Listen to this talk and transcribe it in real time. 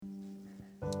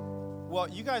Well,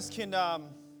 you guys can,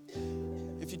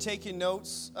 if you're taking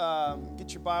notes,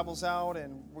 get your Bibles out,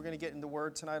 and we're going to get into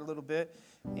Word tonight a little bit.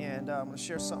 And I'm going to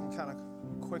share something kind of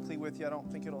quickly with you. I don't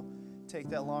think it'll take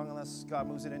that long unless God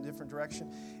moves it in a different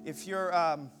direction. If you're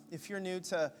new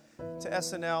to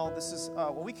SNL, this is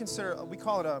what we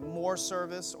call it a more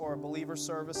service or a believer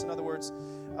service. In other words,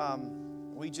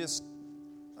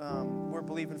 we're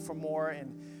believing for more,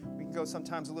 and we can go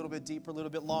sometimes a little bit deeper, a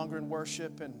little bit longer in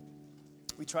worship, and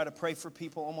we try to pray for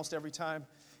people almost every time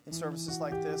in services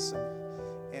like this,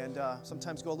 and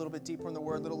sometimes go a little bit deeper in the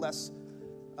Word, a little less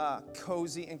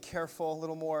cozy and careful, a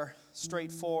little more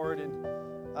straightforward and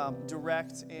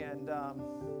direct. And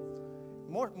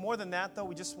more than that, though,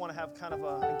 we just want to have kind of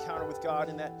an encounter with God,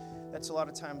 and that's a lot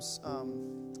of times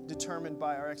determined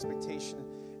by our expectation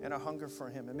and our hunger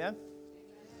for Him. Amen?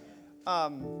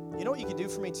 You know what you can do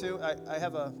for me too? I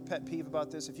have a pet peeve about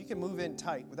this. If you can move in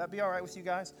tight, would that be all right with you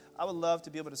guys? I would love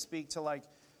to be able to speak to like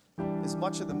as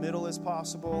much of the middle as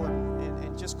possible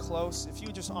and just close. If you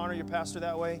would just honor your pastor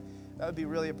that way, that would be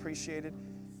really appreciated.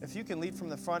 If you can lead from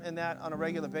the front in that on a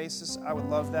regular basis, I would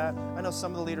love that. I know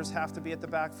some of the leaders have to be at the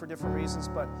back for different reasons,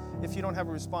 but if you don't have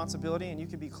a responsibility and you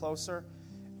can be closer,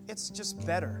 it's just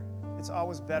better. It's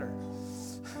always better.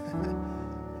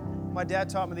 My dad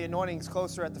taught me the anointing is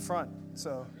closer at the front.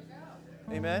 So,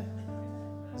 amen.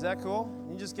 Is that cool?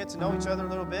 You just get to know each other a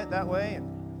little bit that way,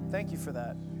 and thank you for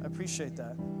that. I appreciate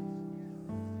that.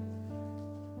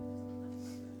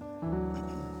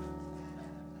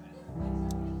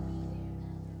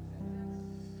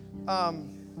 I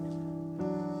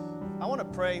want to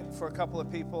pray for a couple of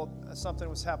people. Something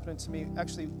was happening to me.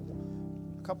 Actually,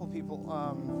 a couple of people.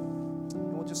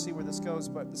 We'll just see where this goes,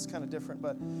 but this is kind of different.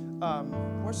 But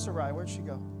where's Sarai? Where'd she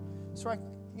go? Sarai,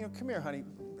 come here, honey.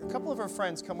 A couple of her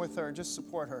friends come with her and just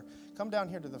support her. Come down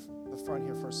here to the front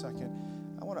here for a second.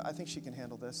 I think she can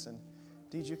handle this. And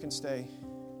Deej, you can stay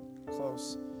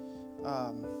close.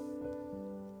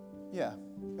 Yeah,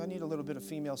 I need a little bit of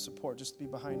female support just to be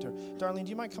behind her. Darlene, do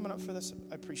you mind coming up for this?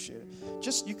 I appreciate it.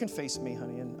 Just, you can face me,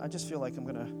 honey, and I just feel like I'm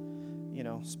going to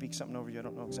speak something over you. I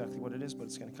don't know exactly what it is, but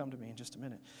it's going to come to me in just a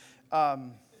minute.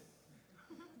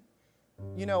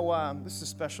 This is a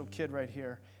special kid right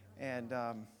here, and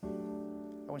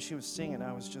when she was singing,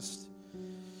 I was just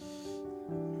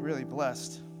really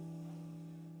blessed.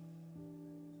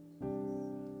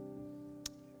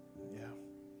 Yeah.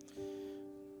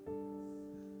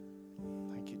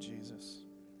 Thank you, Jesus.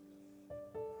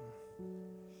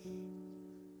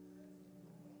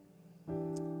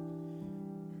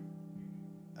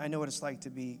 I know what it's like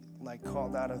to be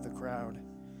called out of the crowd,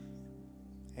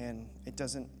 and it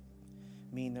doesn't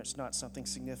mean there's not something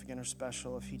significant or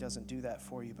special if He doesn't do that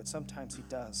for you, but sometimes He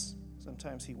does.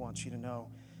 Sometimes He wants you to know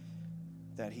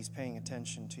that He's paying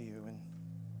attention to you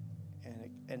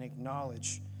and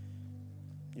acknowledge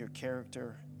your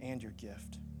character and your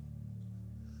gift.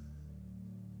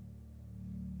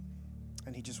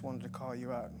 And He just wanted to call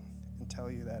you out and tell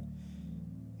you that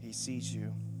He sees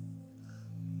you.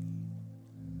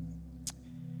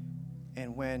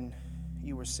 And when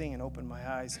you were singing Open My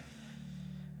Eyes,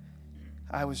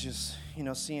 I was just,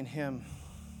 seeing Him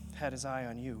had His eye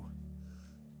on you.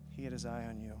 He had His eye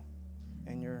on you.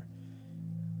 And you're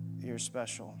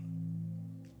special.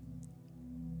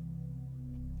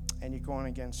 And you're going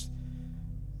against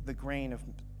the grain of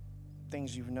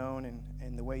things you've known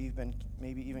and the way you've been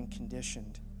maybe even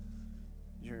conditioned.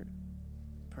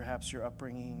 Perhaps your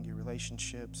upbringing, your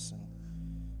relationships, and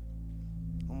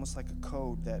almost like a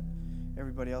code that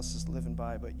everybody else is living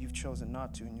by, but you've chosen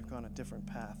not to, and you've gone a different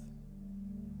path.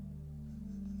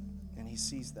 And He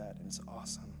sees that, and it's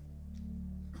awesome.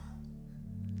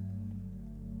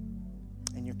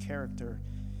 And your character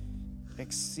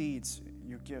exceeds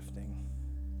your gifting.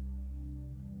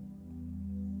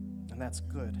 And that's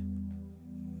good.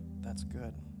 That's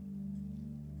good.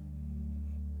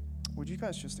 Would you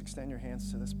guys just extend your hands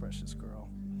to this precious girl?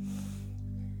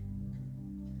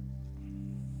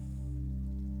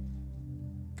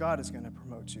 God is going to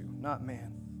promote you, not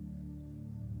man.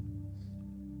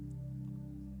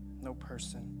 No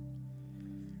person,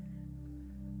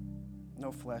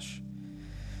 no flesh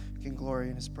can glory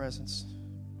in His presence,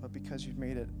 but because you've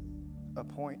made it a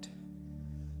point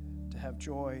to have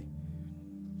joy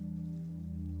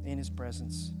in His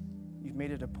presence, you've made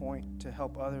it a point to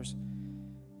help others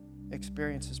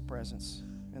experience His presence,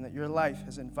 and that your life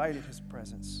has invited His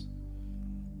presence.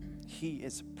 He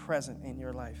is present in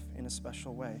your life in a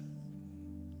special way,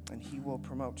 and He will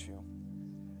promote you.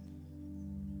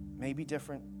 Maybe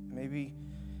different, maybe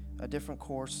a different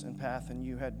course and path than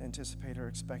you had anticipated or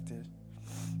expected,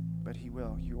 but He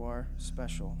will. You are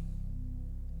special.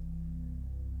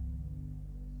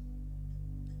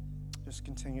 just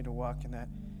continue to walk in that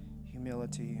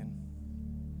humility and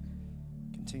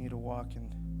continue to walk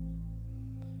in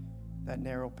that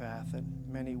narrow path that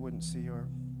many wouldn't see or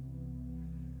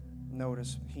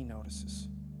notice. He notices.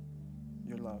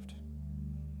 You're loved.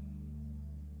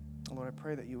 Lord, I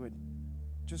pray that you would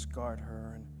just guard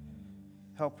her and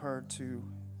help her to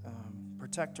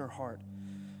protect her heart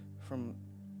from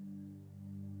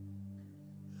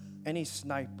any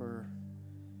sniper,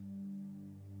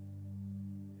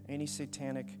 any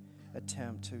satanic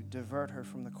attempt to divert her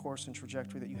from the course and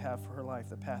trajectory that you have for her life,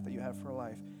 the path that you have for her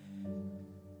life.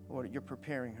 Lord, you're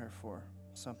preparing her for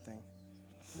something.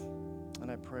 And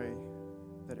I pray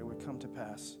that it would come to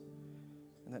pass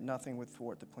and that nothing would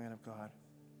thwart the plan of God.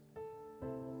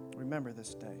 Remember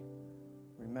this day.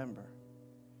 Remember.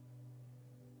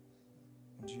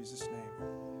 In Jesus' name.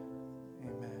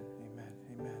 Amen. Amen.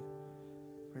 Amen.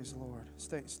 Praise the Lord.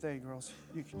 Stay, girls.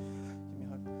 You can give me a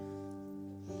hug.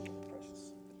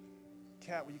 Precious.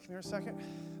 Kat, will you come here a second?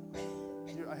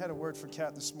 I had a word for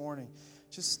Kat this morning.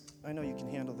 I know you can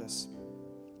handle this.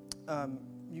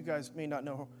 You guys may not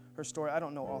know her story. I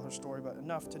don't know all her story, but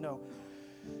enough to know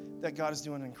that God is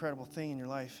doing an incredible thing in your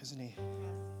life, isn't he?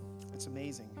 It's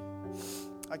amazing.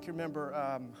 I can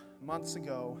remember months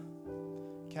ago,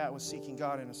 Kat was seeking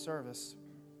God in a service,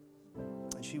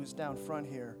 and she was down front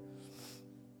here,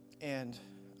 and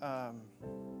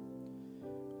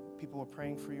people were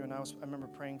praying for you, and I remember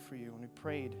praying for you, and we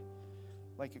prayed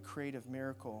like a creative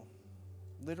miracle,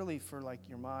 literally for like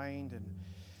your mind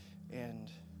and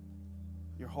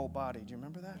your whole body. Do you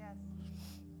remember that? Yes.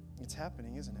 It's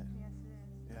happening, isn't it? Yes, it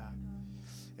is. Yeah.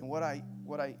 And what I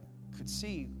could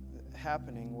see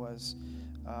happening was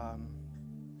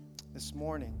this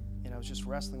morning, I was just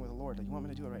wrestling with the Lord. Like, you want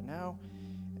me to do it right now?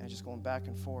 And just going back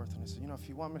and forth. And I said, if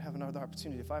you want me to have another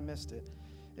opportunity, if I missed it,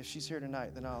 if she's here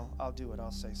tonight, then I'll do it.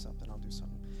 I'll say something. I'll do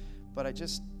something. But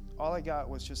all I got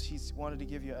was just, he wanted to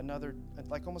give you another,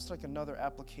 almost like another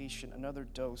application, another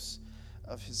dose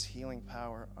of his healing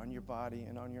power on your body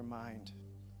and on your mind.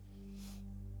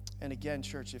 And again,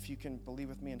 church, if you can believe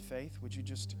with me in faith, would you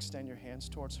just extend your hands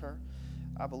towards her?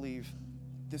 I believe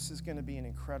this is going to be an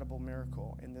incredible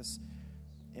miracle in this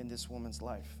woman's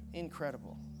life.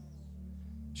 Incredible.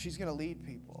 She's going to lead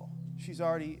people. She's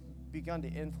already begun to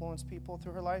influence people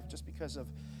through her life just because of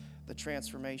the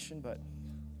transformation, but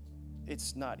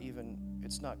it's not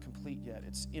complete yet.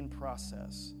 It's in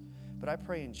process. But I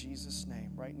pray in Jesus'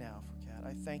 name right now for Kat.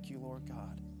 I thank you, Lord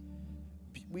God.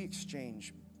 We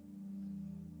exchange,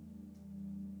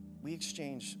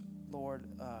 Lord,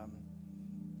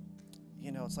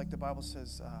 it's like the Bible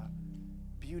says,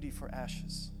 beauty for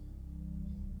ashes.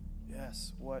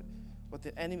 Yes, what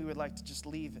the enemy would like to just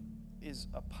leave is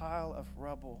a pile of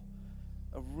rubble,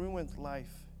 a ruined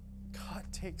life. God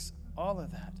takes all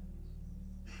of that.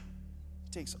 He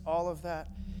takes all of that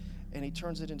and he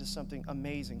turns it into something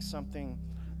amazing, something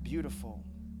beautiful.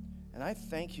 And I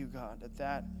thank you, God,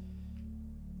 that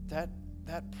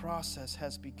process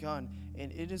has begun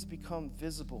and it has become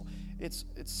visible. It's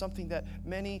something that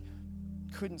many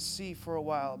couldn't see for a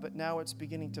while, but now it's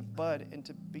beginning to bud and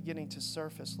beginning to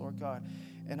surface, Lord God.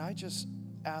 And I just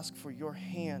ask for your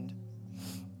hand,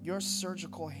 your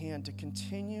surgical hand, to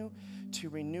continue to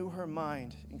renew her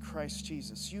mind in Christ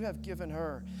Jesus. You have given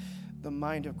her the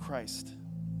mind of Christ.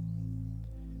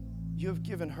 You have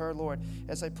given her, Lord,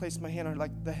 as I place my hand on her,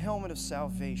 like the helmet of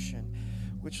salvation,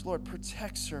 which, Lord,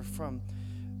 protects her from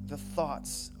the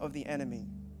thoughts of the enemy.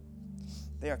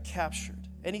 They are captured.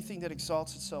 Anything that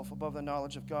exalts itself above the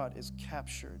knowledge of God is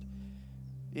captured.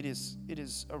 It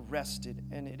is arrested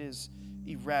and it is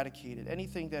eradicated.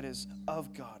 Anything that is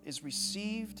of God is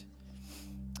received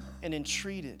and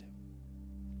entreated.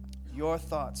 Your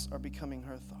thoughts are becoming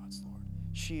her thoughts, Lord.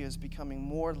 She is becoming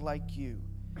more like you,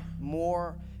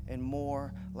 more and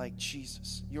more like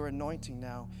Jesus. Your anointing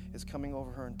now is coming over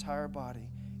her entire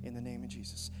body in the name of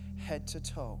Jesus. Head to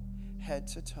toe,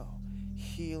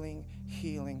 healing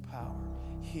power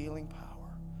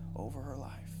over her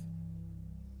life.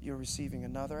 You're receiving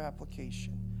another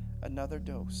application, another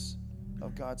dose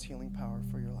of God's healing power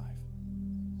for your life.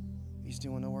 He's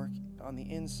doing the work on the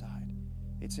inside.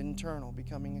 It's internal,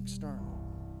 becoming external.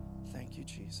 Thank you,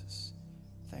 Jesus.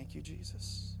 Thank you,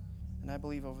 Jesus. And I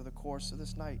believe over the course of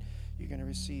this night, you're going to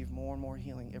receive more and more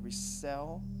healing. Every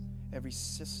cell, every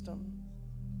system,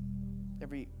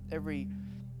 every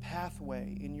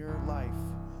pathway in your life,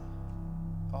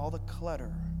 all the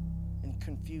clutter and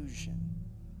confusion.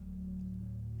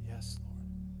 Yes, Lord.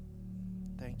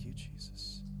 Thank you,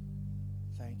 Jesus.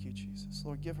 Thank you, Jesus.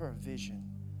 Lord, give her a vision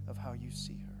of how you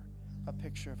see her, a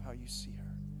picture of how you see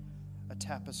her, a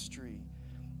tapestry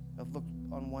look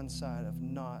on one side of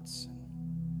knots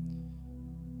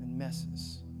and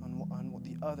messes. On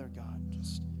the other, God,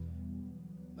 just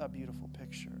a beautiful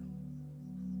picture.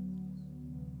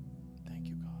 Thank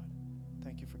you, God.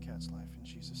 Thank you for Kat's life in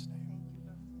Jesus' name.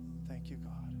 Thank you,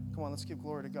 God. Come on, let's give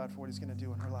glory to God for what he's going to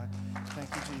do in her life. Thank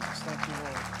you, Jesus. Thank you,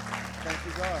 Lord. Thank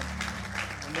you, God.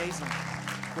 Amazing.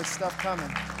 Good stuff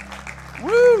coming.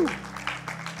 Woo!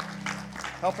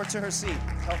 Help her to her seat.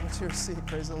 Help her to her seat.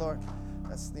 Praise the Lord.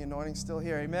 That's the anointing still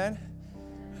here. Amen?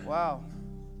 Wow.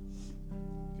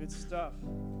 Good stuff.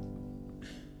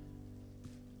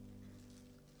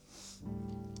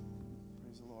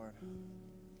 Praise the Lord.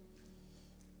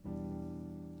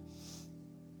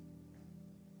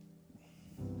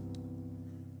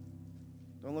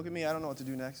 Don't look at me. I don't know what to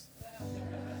do next.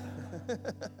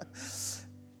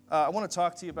 I want to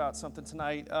talk to you about something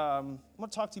tonight. I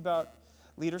want to talk to you about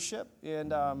leadership.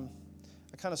 And I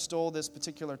kind of stole this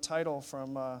particular title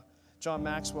from John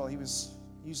Maxwell. He was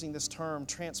using this term,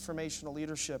 transformational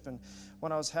leadership. And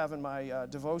when I was having my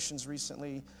devotions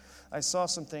recently, I saw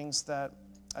some things that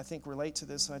I think relate to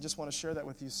this, and I just want to share that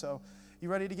with you. So, you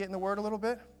ready to get in the Word a little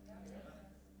bit?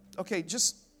 Okay,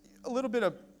 just a little bit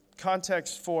of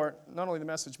context for not only the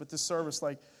message, but this service.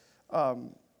 I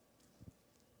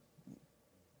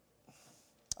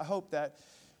hope that,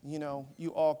 you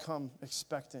all come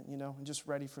expectant, and just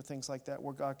ready for things like that,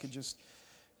 where God could just,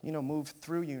 move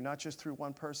through you, not just through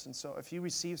one person. So if you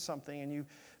receive something and you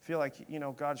feel like,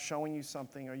 God's showing you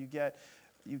something, or you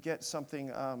get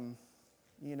something,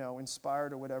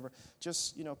 inspired or whatever,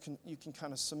 just, you can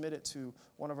kind of submit it to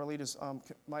one of our leaders.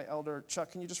 My elder,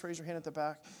 Chuck, can you just raise your hand at the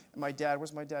back? And my dad,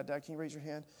 where's my dad? Dad, can you raise your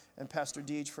hand? And Pastor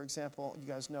Deryck, for example, you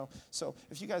guys know. So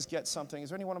if you guys get something, is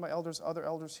there any one of my other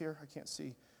elders here? I can't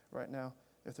see right now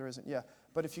if there isn't. Yeah,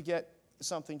 but if you get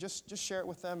something, just share it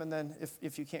with them, and then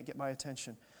if you can't get my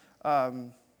attention,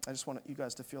 I just want you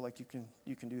guys to feel like you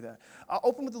can do that. I'll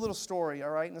open with a little story,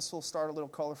 all right? And this will start a little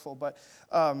colorful, but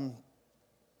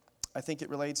I think it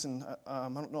relates, and I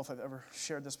don't know if I've ever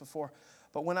shared this before,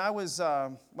 but when I was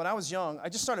young, I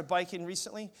just started biking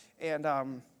recently, and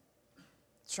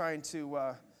trying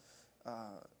to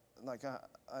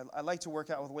I like to work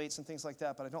out with weights and things like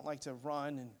that, but I don't like to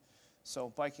run, and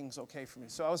so biking's okay for me.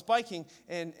 So I was biking,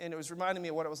 and it was reminding me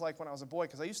of what it was like when I was a boy,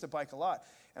 because I used to bike a lot,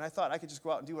 and I thought I could just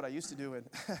go out and do what I used to do, and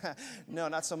no,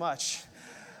 not so much.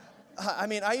 I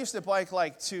mean, I used to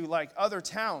bike to other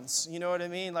towns, you know what I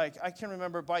mean? I can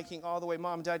remember biking all the way.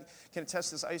 Mom and Dad can attest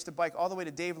to this. I used to bike all the way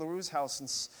to Dave LaRue's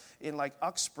house in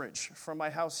Uxbridge from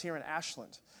my house here in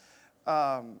Ashland.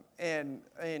 And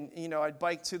I'd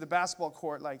bike to the basketball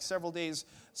court several days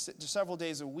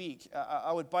a week.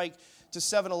 I would bike to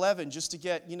 7-Eleven just to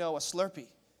get, a Slurpee,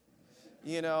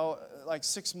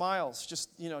 6 miles,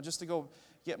 just to go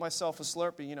get myself a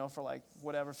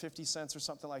Slurpee, for 50 cents or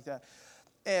something like that.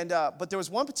 And but there was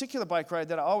one particular bike ride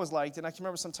that I always liked, and I can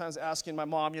remember sometimes asking my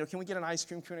mom, can we get an ice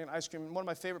cream? Can we get an ice cream? And one of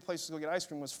my favorite places to go get ice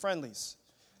cream was Friendly's.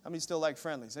 How many still like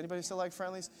Friendly's? Anybody still like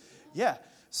Friendly's? Yeah.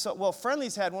 So,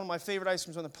 Friendly's had one of my favorite ice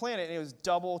creams on the planet, and it was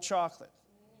double chocolate.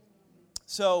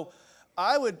 So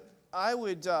I would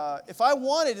if I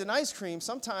wanted an ice cream,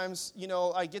 sometimes,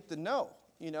 I get the no.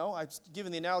 I've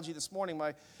given the analogy this morning.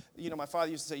 My father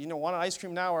used to say, want an ice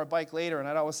cream now or a bike later? And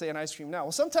I'd always say an ice cream now.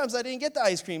 Well, sometimes I didn't get the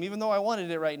ice cream, even though I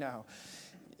wanted it right now.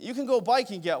 You can go bike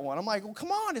and get one. I'm like, well,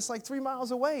 come on, it's 3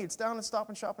 miles away. It's down at Stop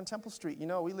and Shop on Temple Street.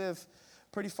 We live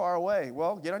pretty far away.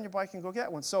 Well, get on your bike and go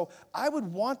get one. So I would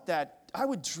want that. I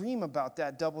would dream about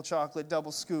that double chocolate,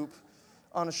 double scoop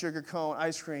on a sugar cone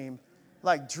ice cream.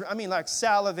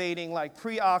 Salivating,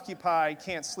 preoccupied,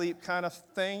 can't sleep kind of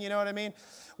thing, you know what I mean?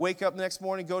 Wake up the next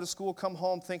morning, go to school, come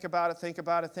home, think about it.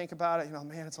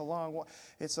 Man, it's a long walk.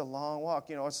 It's a long walk.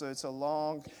 It's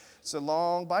a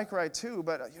long bike ride too.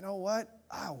 But you know what?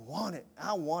 I want it.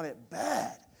 I want it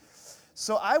bad.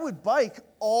 So I would bike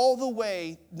all the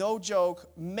way, no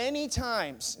joke, many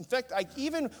times. In fact, I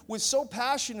even was so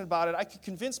passionate about it, I could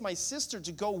convince my sister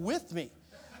to go with me.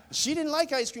 She didn't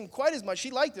like ice cream quite as much.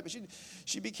 She liked it, but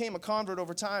she became a convert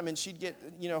over time, and she'd get,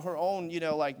 her own,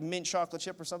 mint chocolate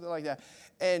chip or something like that.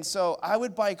 And so I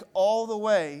would bike all the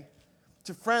way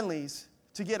to Friendly's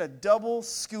to get a double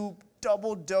scoop,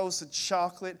 double dose of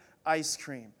chocolate ice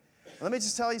cream. Let me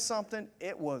just tell you something.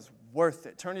 It was worth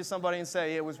it. Turn to somebody and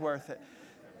say, it was worth it.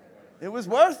 It was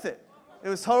worth it. It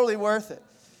was totally worth it.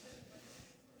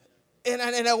 And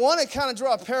I want to kind of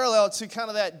draw a parallel to kind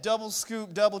of that double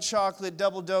scoop, double chocolate,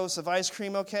 double dose of ice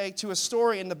cream, okay, to a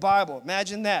story in the Bible.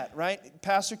 Imagine that, right?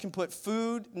 Pastor can put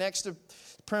food next to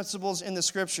principles in the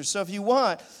Scriptures. So if you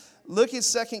want, look at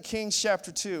 2 Kings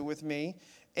chapter 2 with me,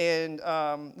 and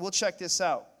we'll check this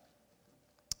out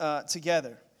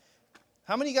together.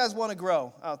 How many of you guys want to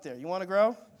grow out there? You want to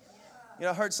grow? You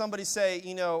know, I heard somebody say,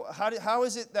 you know, how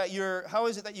is it that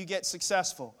you get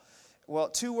successful? Well,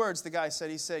 2 words the guy said.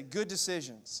 He said, good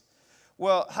decisions.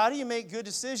 Well, how do you make good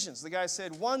decisions? The guy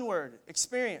said, 1 word,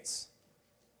 experience.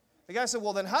 The guy said,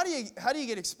 well, then how do you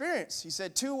get experience? He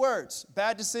said, 2 words,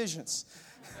 bad decisions.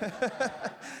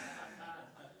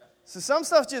 So some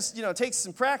stuff just, you know, takes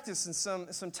some practice and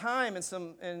some time and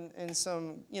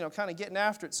some you know, kind of getting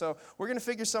after it. So we're going to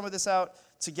figure some of this out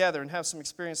together and have some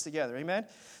experience together. Amen?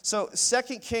 So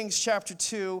 2 Kings chapter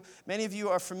 2, many of you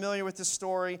are familiar with this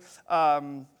story.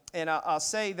 And I'll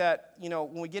say that, you know,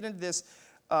 when we get into this,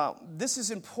 this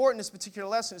is important, this particular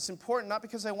lesson. It's important not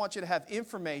because I want you to have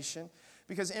information,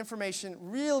 because information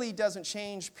really doesn't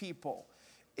change people.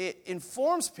 It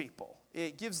informs people.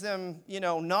 It gives them, you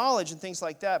know, knowledge and things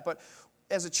like that. But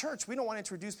as a church, we don't want to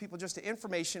introduce people just to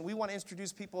information. We want to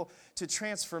introduce people to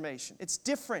transformation. It's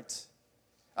different.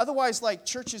 Otherwise, like,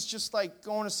 church is just like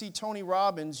going to see Tony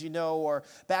Robbins, you know, or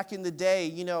back in the day,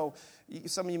 you know,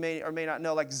 some of you may or may not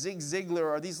know, like Zig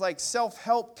Ziglar, or these like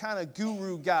self-help kind of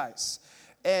guru guys.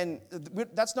 And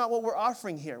that's not what we're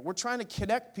offering here. We're trying to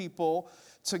connect people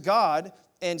to God,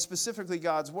 and specifically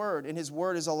God's Word, and His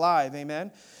Word is alive,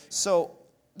 amen? So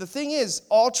the thing is,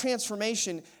 all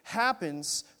transformation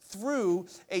happens through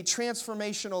a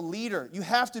transformational leader. You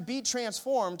have to be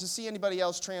transformed to see anybody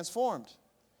else transformed.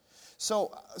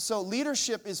 So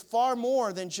leadership is far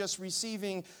more than just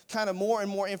receiving kind of more and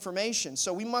more information.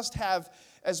 So we must have,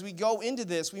 as we go into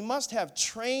this, we must have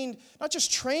trained, not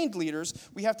just trained leaders,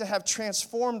 we have to have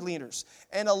transformed leaders.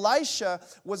 And Elisha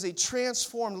was a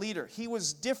transformed leader. He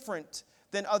was different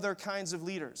than other kinds of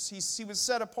leaders. He was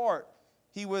set apart.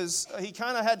 He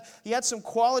had some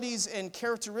qualities and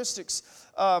characteristics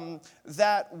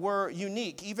that were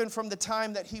unique, even from the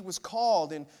time that he was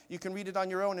called. And you can read it on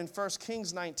your own in 1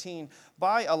 Kings 19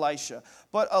 by Elisha.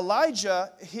 But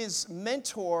Elijah, his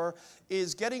mentor,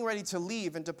 is getting ready to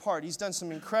leave and depart. He's done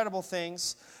some incredible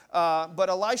things. But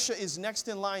Elisha is next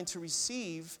in line to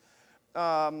receive,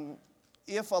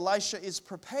 if Elisha is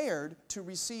prepared to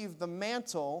receive the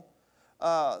mantle,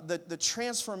 the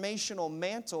transformational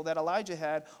mantle that Elijah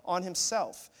had on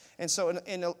himself. And so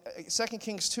in 2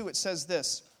 Kings 2, it says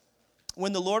this: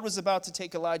 when the Lord was about to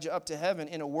take Elijah up to heaven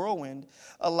in a whirlwind,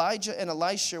 Elijah and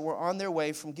Elisha were on their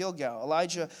way from Gilgal.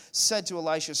 Elijah said to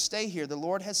Elisha, "Stay here. The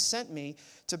Lord has sent me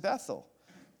to Bethel."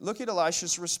 Look at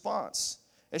Elisha's response.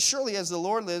 "As surely as the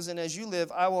Lord lives and as you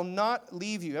live, I will not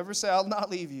leave you." Ever say, "I'll not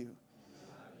leave you"?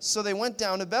 So they went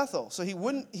down to Bethel. So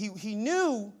he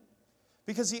knew.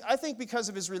 I think because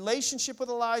of his relationship with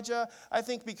Elijah, I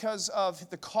think because of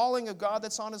the calling of God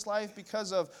that's on his life,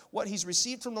 because of what he's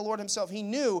received from the Lord himself, he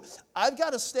knew, I've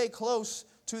got to stay close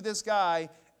to this guy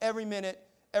every minute,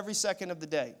 every second of the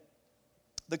day.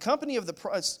 The company of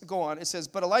it says,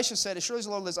 "But Elisha said, as surely as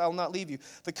the Lord lives, I will not leave you."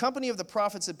 The company of the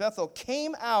prophets at Bethel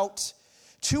came out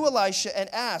to Elisha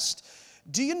and asked,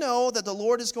 "Do you know that the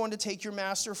Lord is going to take your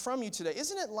master from you today?"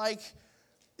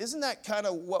 Isn't that kind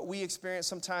of what we experience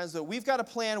sometimes? That we've got a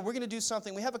plan, we're going to do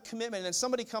something, we have a commitment, and then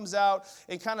somebody comes out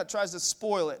and kind of tries to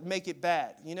spoil it, make it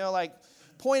bad. You know, like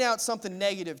point out something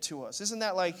negative to us. Isn't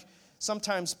that like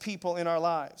sometimes people in our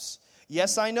lives?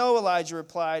 "Yes, I know," Elijah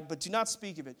replied, "but do not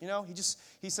speak of it." You know,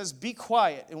 he says, "Be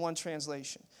quiet," in one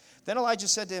translation. Then Elijah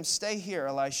said to him, "Stay here,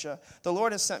 Elisha. The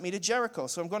Lord has sent me to Jericho,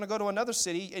 so I'm going to go to another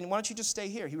city, and why don't you just stay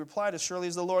here?" He replied, "As surely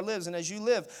as the Lord lives, and as you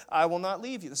live, I will not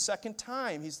leave you." The second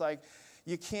time, he's like,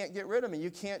 "You can't get rid of me.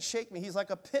 You can't shake me." He's like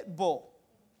a pit bull.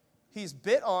 He's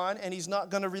bit on, and he's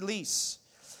not going to release.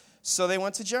 So they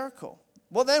went to Jericho.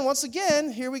 Well, then, once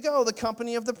again, here we go. The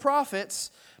company of the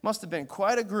prophets, must have been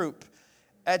quite a group,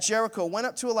 at Jericho went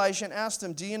up to Elisha and asked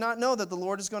him, "Do you not know that the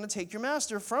Lord is going to take your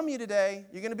master from you today?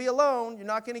 You're going to be alone. You're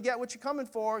not going to get what you're coming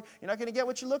for. You're not going to get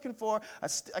what you're looking for."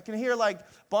 I can hear like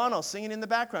Bono singing in the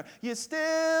background. "You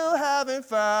still haven't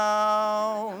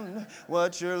found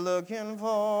what you're looking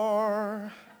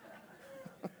for."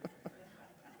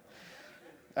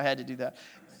 I had to do that.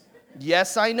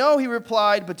 "Yes, I know," he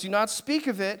replied, "but do not speak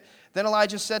of it." Then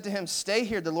Elijah said to him, "Stay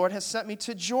here. The Lord has sent me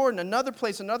to Jordan," another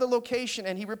place, another location.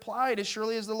 And he replied, "As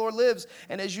surely as the Lord lives,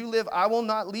 and as you live, I will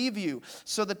not leave you."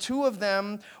 So the two of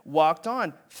them walked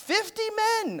on. 50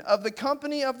 men of the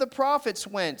company of the prophets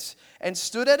went and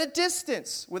stood at a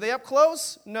distance. Were they up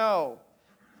close? No.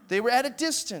 They were at a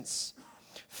distance,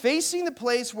 facing the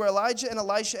place where Elijah and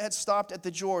Elisha had stopped at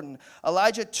the Jordan.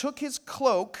 Elijah took his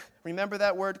cloak, remember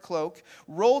that word cloak,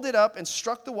 rolled it up and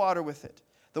struck the water with it.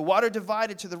 The water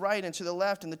divided to the right and to the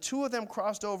left, and the two of them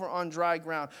crossed over on dry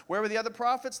ground. Where were the other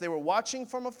prophets? They were watching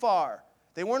from afar.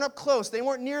 They weren't up close. They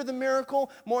weren't near the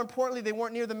miracle. More importantly, they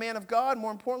weren't near the man of God.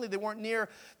 More importantly, they weren't near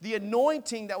the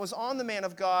anointing that was on the man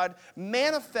of God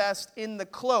manifest in the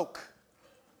cloak.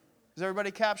 Is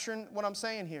everybody capturing what I'm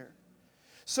saying here?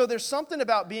 So there's something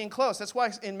about being close. That's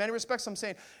why, in many respects, I'm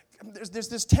saying there's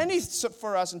this tendency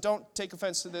for us, and don't take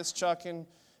offense to this, Chuck and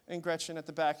Gretchen at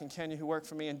the back and Kenya who work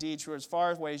for me, and Deej who are as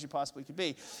far away as you possibly could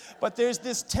be. But there's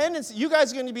this tendency. You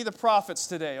guys are going to be the prophets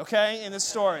today, okay, in this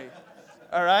story.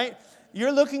 All right?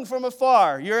 You're looking from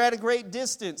afar. You're at a great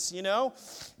distance, you know.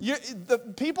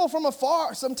 The people from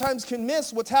afar sometimes can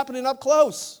miss what's happening up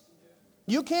close.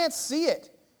 You can't see it.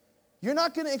 You're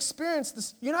not going to experience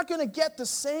this. You're not going to get the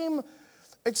same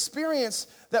experience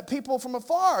that people from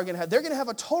afar are going to have. They're going to have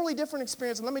a totally different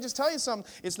experience. And let me just tell you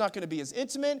something. It's not going to be as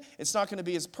intimate. It's not going to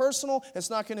be as personal.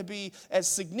 It's not going to be as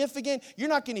significant. You're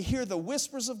not going to hear the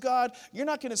whispers of God. You're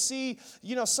not going to see,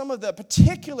 some of the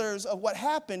particulars of what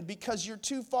happened because you're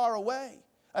too far away.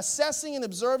 Assessing and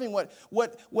observing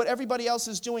what everybody else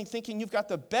is doing, thinking you've got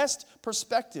the best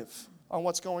perspective on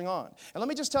what's going on. And let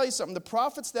me just tell you something. The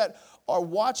prophets that are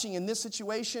watching in this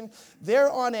situation,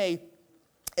 they're on a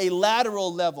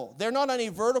lateral level. They're not on a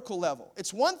vertical level.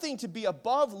 It's one thing to be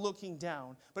above looking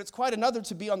down, but it's quite another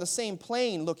to be on the same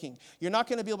plane looking. You're not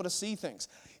going to be able to see things.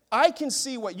 I can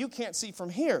see what you can't see from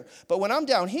here, but when I'm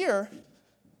down here,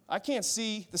 I can't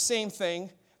see the same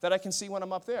thing that I can see when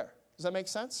I'm up there. Does that make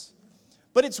sense?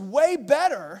 But it's way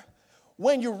better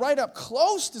when you're right up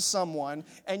close to someone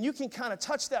and you can kind of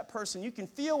touch that person. You can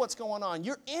feel what's going on.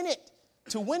 You're in it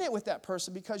to win it with that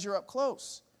person because you're up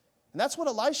close. And that's what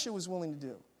Elisha was willing to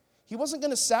do. He wasn't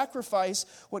going to sacrifice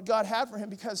what God had for him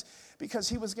because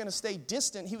he was going to stay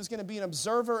distant. He was going to be an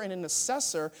observer and an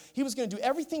assessor. He was going to do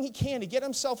everything he can to get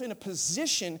himself in a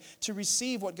position to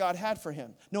receive what God had for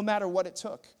him, no matter what it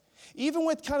took. Even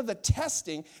with kind of the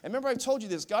testing, and remember I told you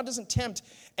this, God doesn't tempt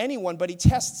anyone, but he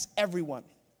tests everyone.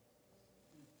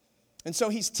 And so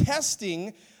he's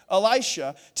testing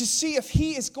Elisha to see if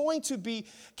he is going to be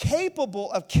capable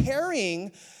of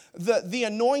carrying the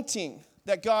anointing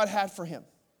that God had for him.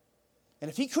 And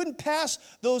if he couldn't pass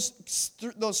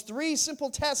those three simple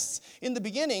tests in the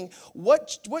beginning,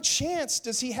 what chance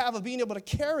does he have of being able to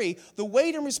carry the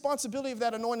weight and responsibility of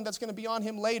that anointing that's going to be on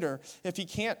him later if he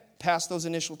can't pass those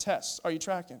initial tests? Are you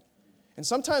tracking? And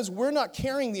sometimes we're not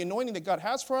carrying the anointing that God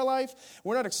has for our life.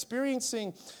 We're not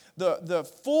experiencing the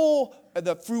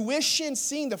fruition,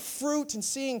 seeing the fruit and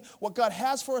seeing what God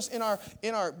has for us in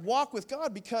our walk with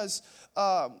God because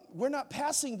we're not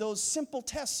passing those simple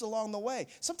tests along the way.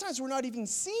 Sometimes we're not even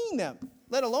seeing them,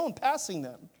 let alone passing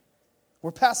them.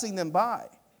 We're passing them by.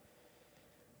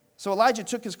 So Elijah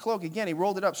took his cloak again. He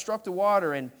rolled it up, struck the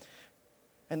water, and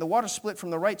the water split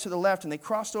from the right to the left, and they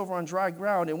crossed over on dry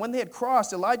ground. And when they had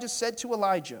crossed, Elijah said to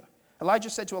Elisha,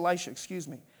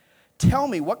 "Tell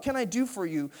me, what can I do for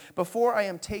you before I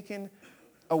am taken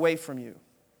away from you?"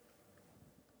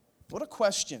 What a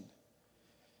question.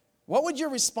 What would your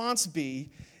response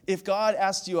be if God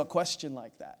asked you a question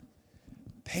like that?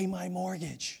 Pay my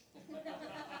mortgage.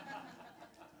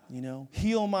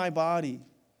 Heal my body.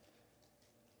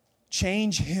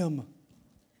 Change him.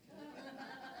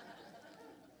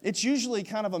 It's usually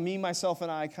kind of a me, myself,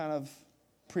 and I kind of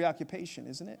preoccupation,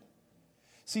 isn't it?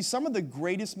 See, some of the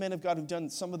greatest men of God who've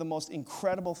done some of the most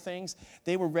incredible things,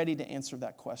 they were ready to answer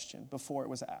that question before it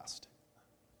was asked.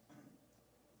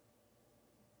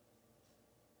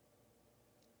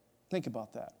 Think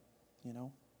about that,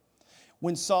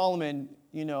 When Solomon,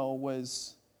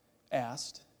 was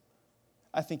asked,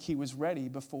 I think he was ready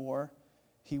before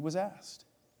he was asked.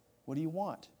 What do you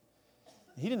want?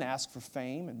 He didn't ask for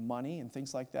fame and money and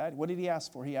things like that. What did he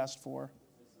ask for? He asked for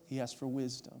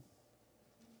wisdom.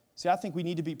 See, I think we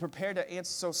need to be prepared to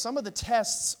answer. So some of the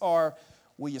tests are,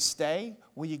 will you stay?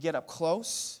 Will you get up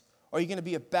close? Are you going to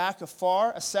be back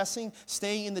afar, assessing,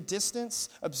 staying in the distance,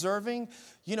 observing,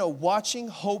 watching,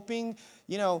 hoping,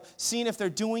 seeing if they're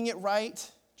doing it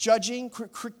right, judging,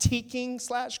 critiquing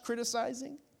 /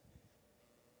 criticizing?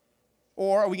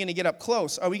 Or are we going to get up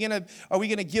close? Are we going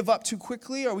to give up too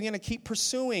quickly? Or are we going to keep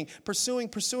pursuing?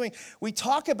 We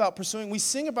talk about pursuing, we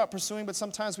sing about pursuing, but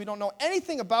sometimes we don't know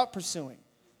anything about pursuing.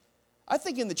 I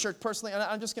think in the church personally, and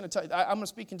I'm just going to tell you, I'm going to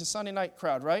speak into Sunday night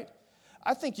crowd, right?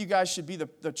 I think you guys should be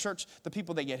the church, the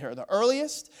people that get here the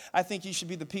earliest. I think you should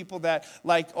be the people that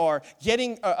are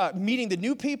meeting the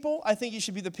new people. I think you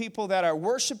should be the people that are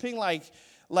worshiping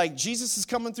like Jesus is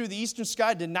coming through the eastern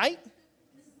sky tonight.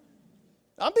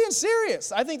 I'm being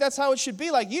serious. I think that's how it should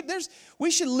be.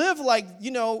 We should live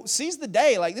seize the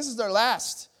day. This is their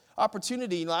last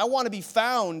opportunity. I want to be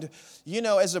found,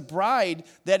 as a bride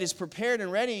that is prepared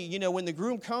and ready, when the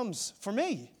groom comes for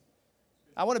me.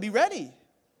 I want to be ready.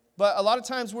 But a lot of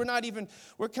times we're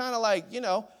kind of like,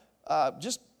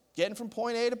 just getting from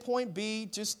point A to point B,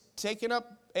 just taking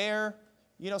up air,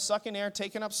 sucking air,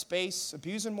 taking up space,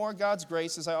 abusing more of God's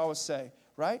grace, as I always say,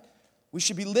 right? We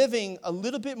should be living a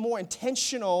little bit more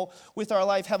intentional with our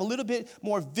life, have a little bit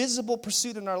more visible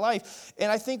pursuit in our life.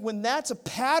 And I think when that's a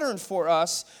pattern for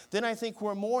us, then I think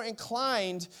we're more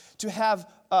inclined to have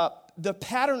the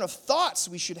pattern of thoughts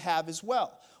we should have as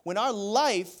well. When our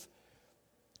life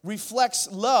reflects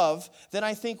love, then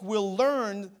I think we'll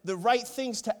learn the right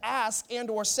things to ask and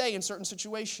or say in certain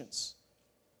situations.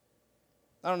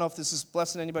 I don't know if this is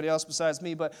blessing anybody else besides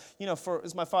me, but,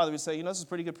 as my father would say, this is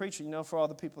pretty good preaching, for all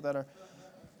the people that are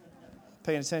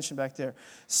paying attention back there.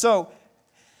 So,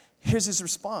 here's his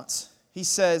response. He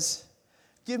says,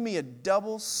 give me a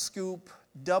double scoop,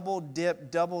 double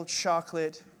dip, double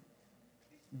chocolate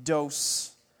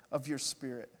dose of your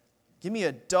Spirit. Give me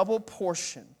a double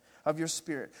portion of your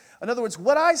Spirit. In other words,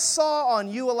 what I saw on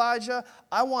you, Elijah,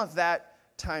 I want that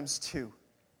times 2.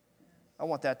 I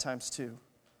want that times 2.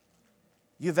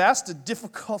 You've asked a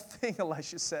difficult thing,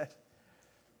 Elisha said.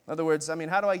 In other words,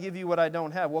 how do I give you what I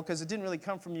don't have? Well, because it didn't really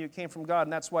come from you, it came from God,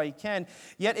 and that's why He can.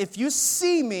 Yet if you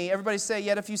see me, everybody say,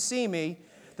 yet if you see me,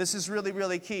 this is really,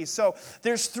 really key. So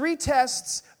there's 3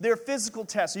 tests. They're physical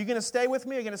tests. Are you going to stay with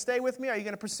me? Are you going to stay with me? Are you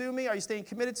going to pursue me? Are you staying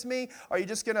committed to me? Are you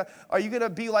going to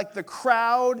be like the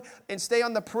crowd and stay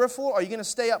on the peripheral? Are you going to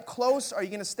stay up close? Are you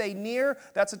going to stay near?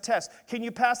 That's a test. Can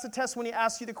you pass the test when He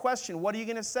asks you the question? What are you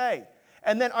going to say?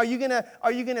 And then are you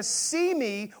gonna see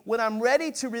me when I'm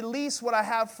ready to release what I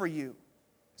have for you?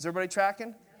 Is everybody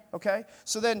tracking? Okay?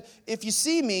 So then if you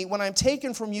see me, when I'm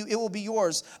taken from you, it will be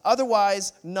yours.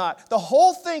 Otherwise, not. The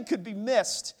whole thing could be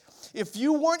missed if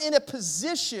you weren't in a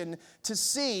position to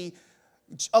see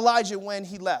Elijah when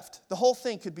he left. The whole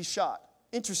thing could be shot.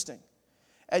 Interesting.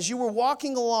 As you were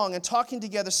walking along and talking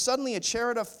together, suddenly a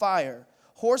chariot of fire,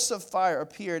 horse of fire,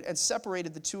 appeared and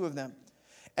separated the 2 of them.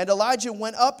 And Elijah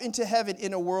went up into heaven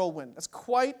in a whirlwind. That's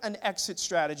quite an exit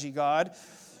strategy, God.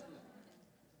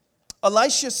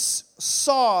 Elisha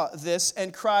saw this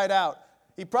and cried out.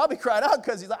 He probably cried out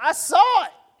because he's like, I saw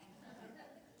it.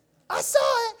 I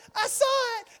saw it. I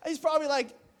saw it. And he's probably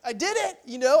like, I did it.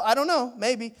 I don't know.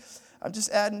 Maybe. I'm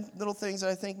just adding little things that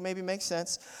I think maybe make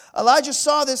sense. Elijah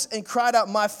saw this and cried out,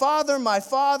 my father,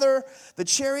 the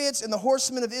chariots and the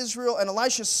horsemen of Israel. And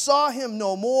Elisha saw him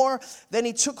no more. Then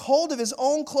he took hold of his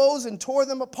own clothes and tore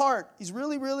them apart. He's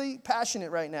really, really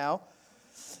passionate right now.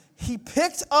 He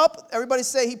picked up, everybody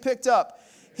say he picked up.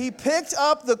 He picked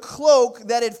up the cloak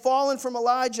that had fallen from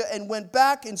Elijah and went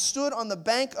back and stood on the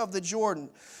bank of the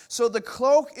Jordan. So the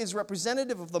cloak is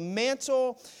representative of the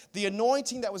mantle, the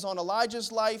anointing that was on Elijah's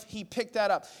life. He picked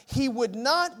that up. He would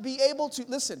not be able to,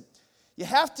 listen, you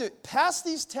have to pass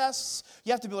these tests.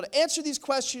 You have to be able to answer these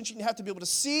questions. You have to be able to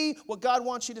see what God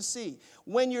wants you to see.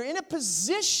 When you're in a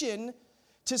position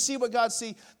to see what God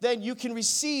sees, then you can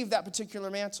receive that particular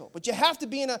mantle. But you have to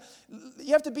be in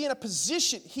a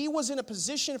position. He was in a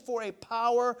position for a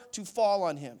power to fall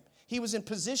on him. He was in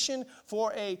position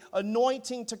for an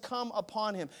anointing to come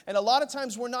upon him. And a lot of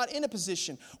times we're not in a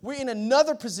position. We're in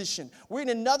another position. We're in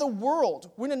another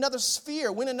world. We're in another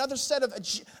sphere. We're in another set of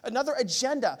another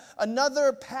agenda,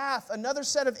 another path, another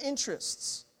set of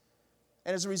interests.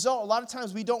 And as a result, a lot of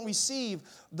times we don't receive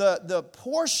the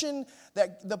portion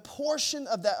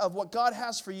of what God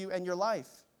has for you and your life,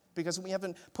 because we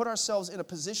haven't put ourselves in a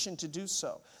position to do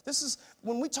so. This is,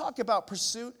 when we talk about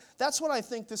pursuit, that's what I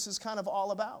think this is kind of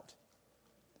all about.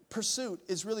 Pursuit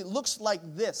looks like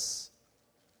this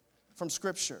from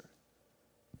Scripture.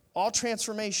 All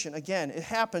transformation, again, it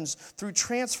happens through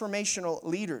transformational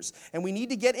leaders. And we need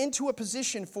to get into a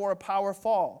position for a power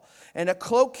fall. And a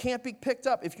cloak can't be picked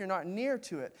up if you're not near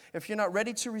to it, if you're not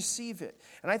ready to receive it.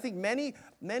 And I think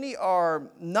many are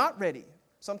not ready.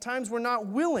 Sometimes we're not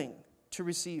willing to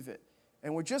receive it.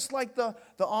 And we're just like the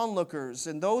onlookers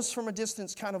and those from a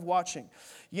distance kind of watching.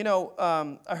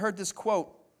 I heard this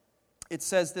quote. It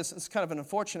says this, it's kind of an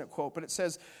unfortunate quote, but it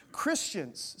says,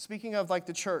 Christians, speaking of like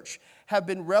the church, have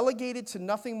been relegated to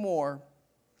nothing more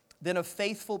than a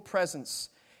faithful presence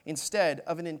instead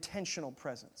of an intentional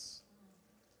presence.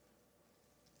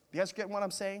 You guys get what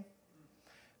I'm saying?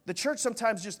 The church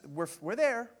sometimes just, we're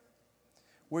there.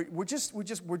 We're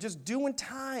just doing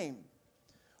time.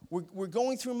 We're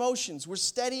going through motions. We're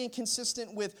steady and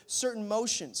consistent with certain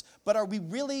motions. But are we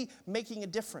really making a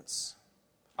difference?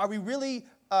 Are we really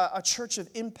a church of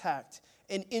impact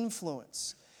and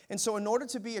influence? And so in order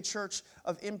to be a church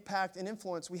of impact and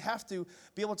influence, we have to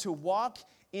be able to walk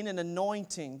in an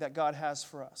anointing that God has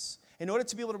for us. In order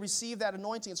to be able to receive that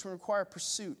anointing, it's going to require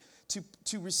pursuit,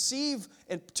 to receive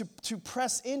and to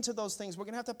press into those things, we're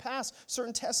going to have to pass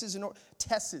certain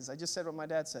tests. I just said what my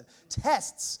dad said.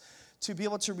 Tests to be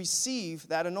able to receive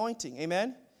that anointing.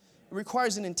 Amen? It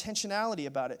requires an intentionality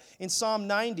about it. In Psalm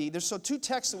 90, there's two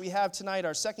texts that we have tonight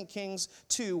are 2 Kings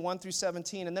 2, 1 through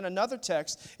 17. And then another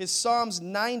text is Psalms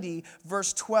 90,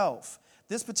 verse 12.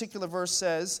 This particular verse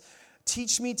says,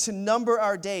 "Teach me to number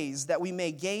our days, that we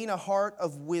may gain a heart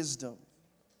of wisdom."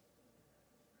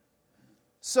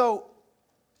 So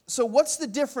what's the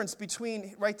difference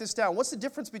between, write this down, what's the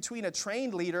difference between a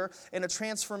trained leader and a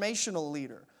transformational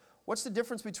leader? What's the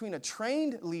difference between a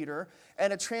trained leader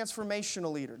and a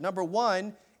transformational leader? Number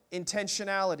one,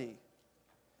 intentionality.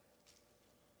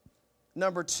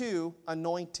 Number two,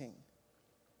 anointing.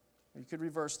 You could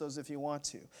reverse those if you want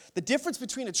to. The difference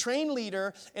between a trained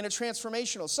leader and a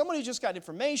transformational, somebody who just got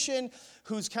information,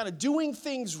 who's kind of doing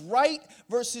things right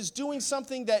versus doing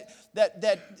something that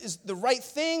is the right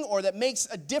thing or that makes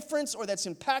a difference or that's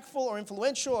impactful or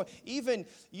influential or even,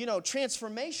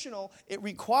 transformational, it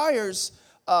requires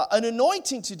an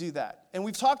anointing to do that. And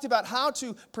we've talked about how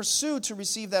to pursue to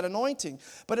receive that anointing.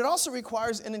 But it also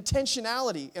requires an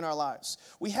intentionality in our lives.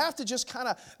 We have to just kind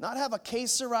of not have a que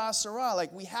sera, sera.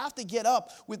 Like we have to get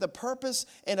up with a purpose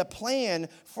and a plan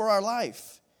for our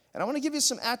life. And I want to give you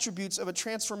some attributes of a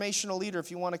transformational leader if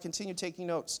you want to continue taking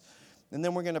notes. And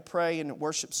then we're going to pray and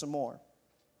worship some more.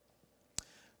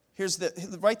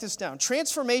 Write this down.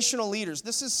 Transformational leaders,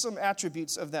 this is some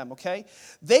attributes of them, okay?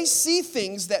 They see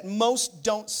things that most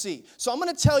don't see. So I'm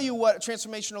going to tell you what a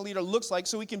transformational leader looks like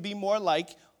so we can be more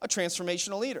like a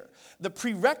transformational leader. The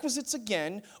prerequisites,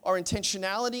 again, are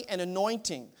intentionality and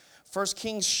anointing. 2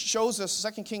 Kings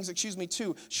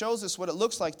 2 shows us what it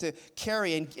looks like to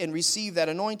carry and receive that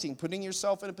anointing. Putting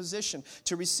yourself in a position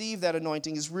to receive that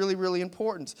anointing is really, really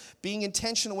important. Being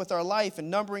intentional with our life and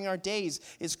numbering our days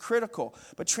is critical.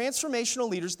 But transformational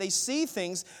leaders, they see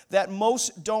things that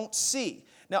most don't see.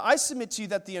 Now, I submit to you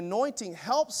that the anointing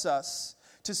helps us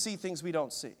to see things we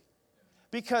don't see.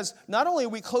 Because not only are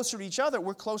we closer to each other,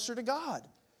 we're closer to God.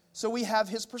 So we have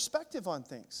His perspective on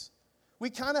things. We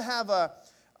kind of have a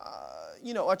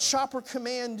chopper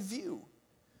command view.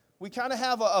 We kind of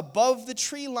have a above the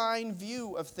tree line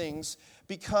view of things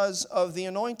because of the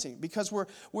anointing, because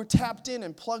we're tapped in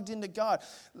and plugged into God.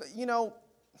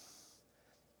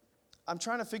 I'm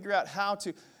trying to figure out how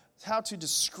to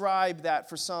describe that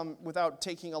for some without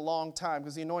taking a long time,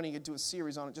 because the anointing could do a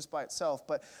series on it just by itself.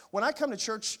 But when I come to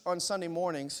church on Sunday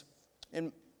mornings,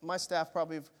 and my staff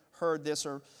probably have heard this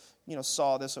or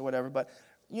saw this or whatever, but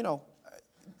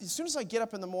as soon as I get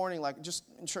up in the morning, like just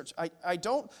in church, I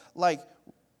don't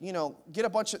get a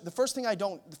bunch of, the first thing I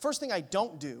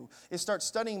don't do is start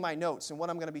studying my notes and what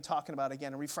I'm going to be talking about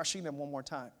again and refreshing them one more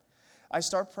time. I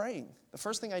start praying. The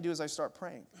first thing I do is I start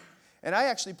praying. And I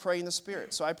actually pray in the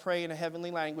Spirit. So I pray in a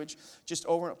heavenly language just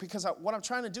over and over. Because what I'm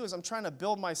trying to do is I'm trying to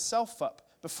build myself up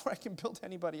before I can build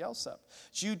anybody else up.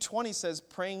 Jude 20 says,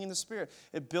 praying in the Spirit,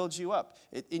 it builds you up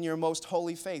in your most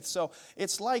holy faith. So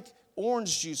it's like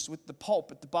orange juice with the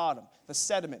pulp at the bottom, the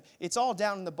sediment. It's all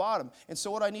down in the bottom. And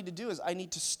so what I need to do is I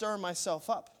need to stir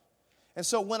myself up. And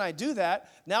so when I do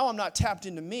that, now I'm not tapped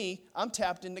into me, I'm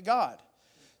tapped into God.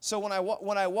 So when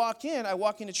I walk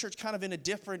into church kind of in a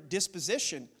different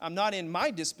disposition. I'm not in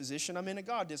my disposition, I'm in a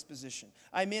God disposition.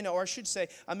 I'm in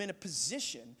a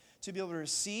position to be able to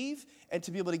receive and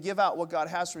to be able to give out what God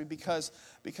has for me because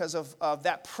of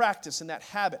that practice and that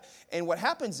habit. And what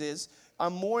happens is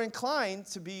I'm more inclined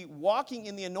to be walking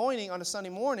in the anointing on a Sunday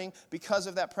morning because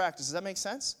of that practice. Does that make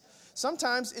sense?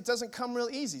 Sometimes it doesn't come real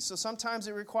easy. So sometimes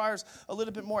it requires a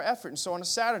little bit more effort. And so on a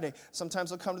Saturday,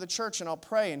 sometimes I'll come to the church and I'll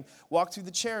pray and walk through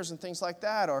the chairs and things like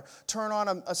that, or turn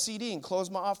on a CD and close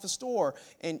my office door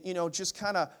and, just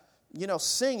kind of,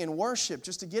 sing and worship,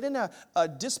 just to get in a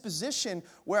disposition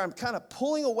where I'm kind of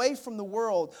pulling away from the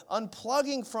world,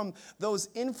 unplugging from those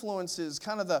influences,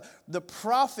 kind of the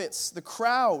prophets, the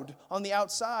crowd on the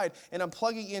outside, and I'm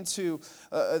plugging into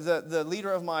the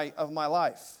leader of my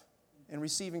life and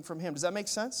receiving from Him. Does that make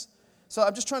sense? So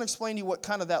I'm just trying to explain to you what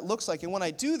kind of that looks like. And when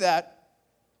I do that,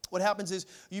 what happens is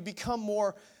you become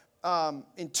more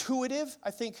intuitive.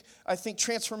 I think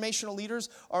transformational leaders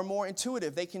are more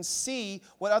intuitive. They can see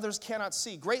what others cannot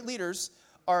see. Great leaders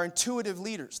are intuitive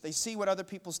leaders. They see what other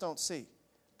people don't see.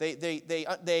 They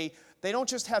don't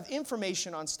just have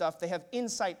information on stuff. They have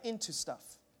insight into stuff.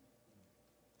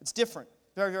 It's different,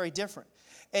 very, very different.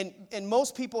 And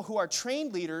most people who are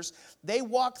trained leaders, they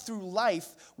walk through life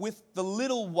with the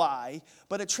little why,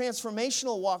 but a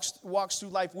transformational walks through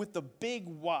life with the big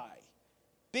why.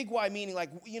 Big why meaning like,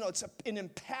 it's an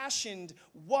impassioned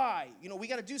why. We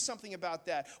got to do something about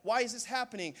that. Why is this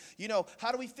happening?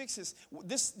 How do we fix this?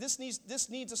 This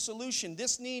needs a solution.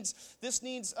 This needs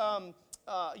a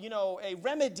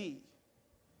remedy.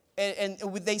 And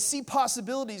they see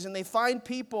possibilities, and they find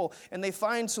people, and they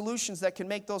find solutions that can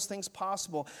make those things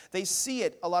possible. They see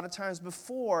it a lot of times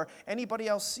before anybody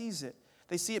else sees it.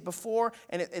 They see it before,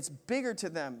 and it's bigger to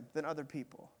them than other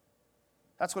people.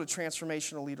 That's what a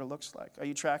transformational leader looks like. Are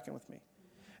you tracking with me?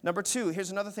 Number 2,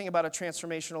 here's another thing about a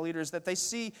transformational leader is that they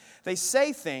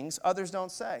say things others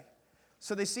don't say.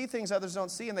 So they see things others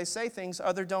don't see, and they say things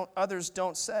others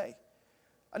don't say.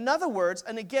 In other words,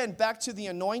 and again, back to the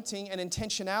anointing and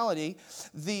intentionality,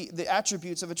 the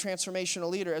attributes of a transformational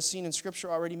leader, as seen in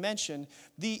Scripture already mentioned,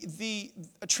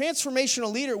 a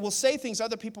transformational leader will say things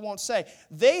other people won't say.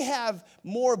 They have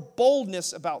more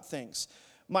boldness about things.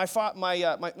 My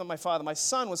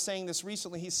son was saying this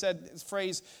recently. He said this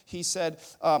phrase,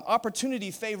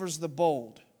 opportunity favors the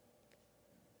bold.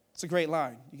 It's a great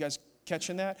line. You guys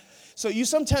catching that? So you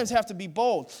sometimes have to be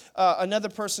bold. Another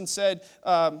person said,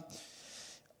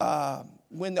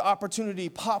 when the opportunity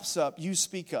pops up, you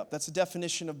speak up. That's a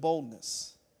definition of boldness.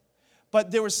 But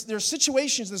there are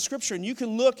situations in the Scripture, and you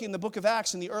can look in the book of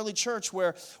Acts in the early church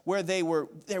where they were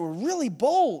really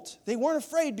bold. They weren't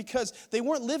afraid because they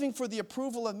weren't living for the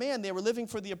approval of man. They were living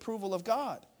for the approval of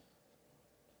God.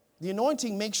 The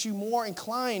anointing makes you more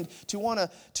inclined to want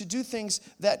to do things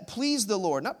that please the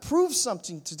Lord, not prove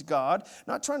something to God,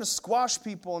 not trying to squash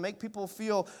people and make people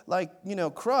feel like,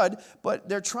 crud, but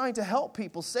they're trying to help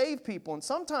people, save people. And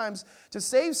sometimes to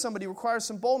save somebody requires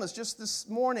some boldness. Just this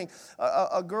morning,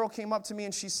 a girl came up to me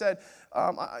and she said,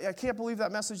 I can't believe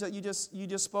that message that you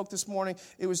just spoke this morning.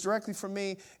 It was directly from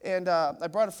me. And I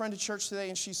brought a friend to church today,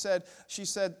 and she said,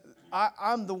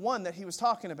 I'm the one that he was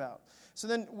talking about. So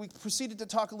then we proceeded to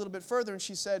talk a little bit further, and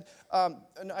she said,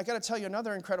 and I got to tell you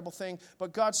another incredible thing,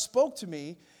 but God spoke to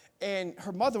me, and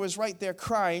her mother was right there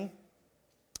crying.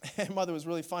 Her mother was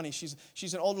really funny.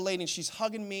 She's an older lady, and she's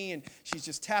hugging me, and she's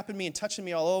just tapping me and touching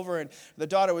me all over, and the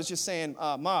daughter was just saying,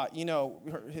 Ma,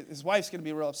 his wife's going to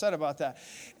be real upset about that.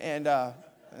 And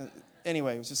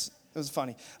anyway, it was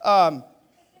funny.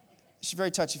 She's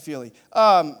very touchy-feely.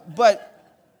 But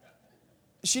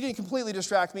she didn't completely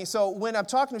distract me. So when I'm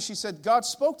talking to her, she said, God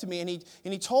spoke to me, and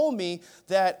he told me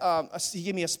that he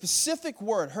gave me a specific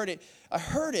word. I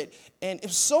heard it, and it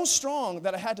was so strong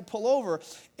that I had to pull over.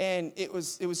 And it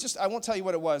was just, I won't tell you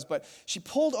what it was, but she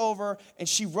pulled over, and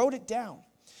she wrote it down.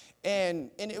 And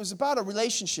it was about a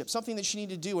relationship, something that she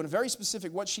needed to do, and very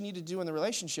specific what she needed to do in the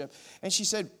relationship. And she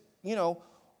said,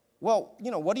 what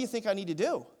do you think I need to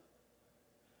do?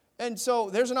 And so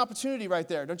there's an opportunity right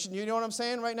there. Don't you know what I'm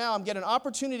saying right now? I'm getting an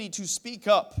opportunity to speak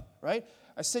up, right?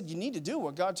 I said, you need to do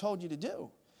what God told you to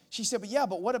do. She said,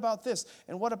 but what about this?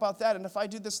 And what about that? And if I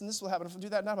do this, and this will happen. If I do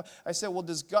that, now. I said, well,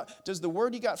 does the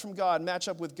word you got from God match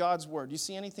up with God's word? Do you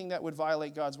see anything that would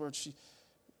violate God's word?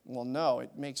 Well, no.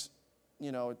 It makes,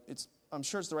 I'm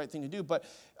sure it's the right thing to do, but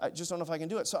I just don't know if I can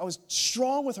do it. So I was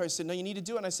strong with her. I said, no, you need to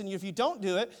do it. And I said, if you don't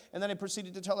do it, and then I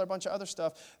proceeded to tell her a bunch of other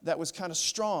stuff that was kind of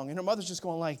strong. And her mother's just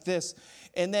going like this.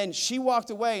 And then she walked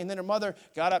away, and then her mother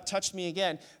got up, touched me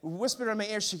again, whispered in my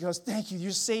ear. She goes, thank you.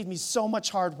 You saved me so much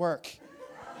hard work.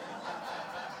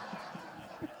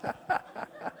 It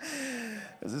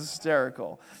was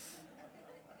hysterical.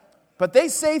 But they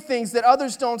say things that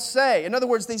others don't say. In other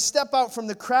words, they step out from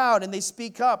the crowd, and they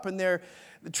speak up, and the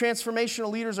transformational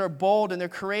leaders are bold and they're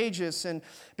courageous. And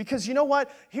because you know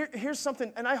what? Here's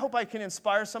something, and I hope I can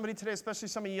inspire somebody today, especially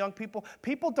some of you young people.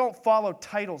 People don't follow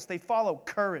titles. They follow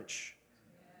courage.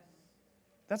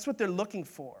 That's what they're looking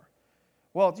for.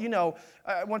 Well,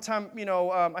 one time,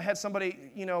 I had somebody,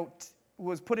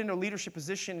 was put in a leadership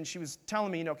position, and she was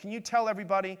telling me, can you tell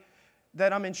everybody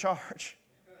that I'm in charge?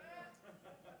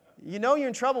 You're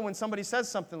in trouble when somebody says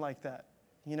something like that.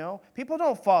 People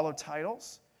don't follow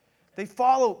titles. They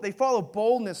follow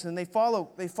boldness, and they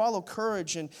follow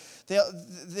courage, and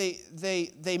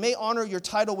they may honor your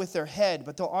title with their head,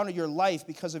 but they'll honor your life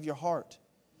because of your heart.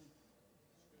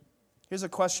 Here's a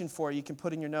question for you. You can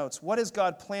put in your notes. What has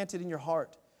God planted in your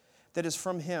heart that is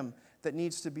from Him that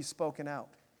needs to be spoken out?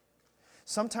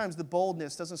 Sometimes the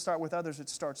boldness doesn't start with others, it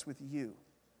starts with you.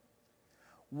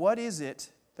 What is it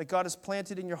that God has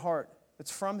planted in your heart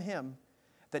that's from Him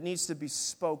that needs to be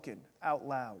spoken out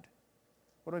loud?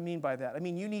 What do I mean by that? I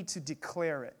mean, you need to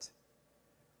declare it.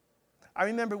 I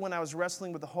remember when I was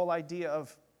wrestling with the whole idea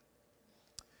of,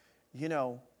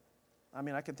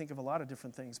 I can think of a lot of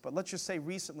different things, but let's just say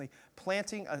recently,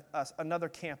 planting another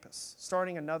campus,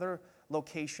 starting another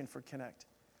location for Connect.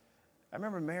 I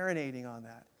remember marinating on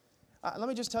that. Let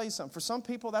me just tell you something. For some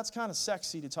people, that's kind of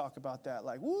sexy to talk about that.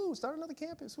 Like, woo, start another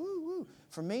campus, woo, woo.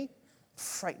 For me,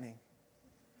 frightening.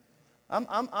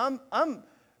 I'm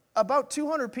about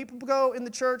 200 people go in the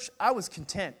church. I was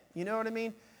content. You know what I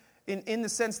mean? In the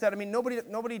sense that,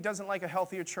 nobody doesn't like a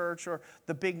healthier church or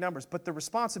the big numbers. But the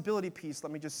responsibility piece,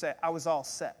 let me just say, I was all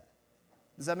set.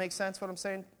 Does that make sense, what I'm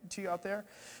saying to you out there?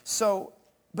 So,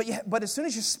 but as soon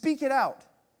as you speak it out,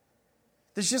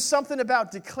 there's just something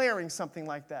about declaring something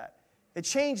like that. It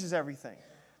changes everything.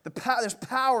 There's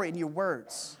power in your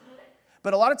words.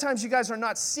 But a lot of times you guys are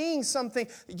not seeing something.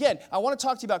 Again, I want to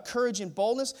talk to you about courage and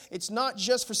boldness. It's not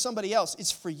just for somebody else.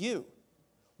 It's for you.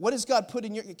 What has God put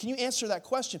in your... Can you answer that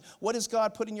question? What has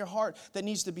God put in your heart that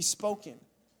needs to be spoken?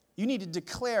 You need to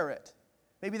declare it.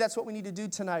 Maybe that's what we need to do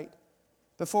tonight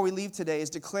before we leave today, is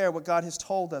declare what God has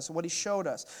told us, what He showed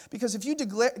us. Because if you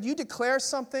declare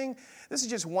something, this is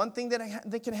just one thing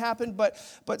that can happen, but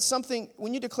something,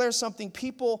 when you declare something,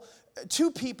 to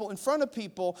people, in front of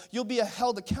people, you'll be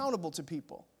held accountable to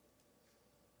people.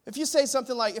 If you say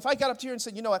something like, if I got up to you and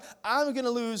said, you know what, I'm going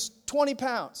to lose 20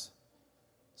 pounds.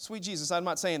 Sweet Jesus, I'm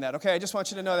not saying that, okay? I just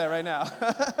want you to know that right now.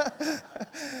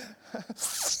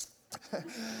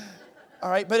 All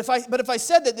right, but if I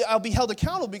said that, I'll be held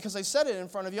accountable because I said it in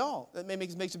front of y'all. That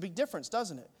makes a big difference,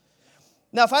 doesn't it?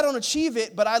 Now, if I don't achieve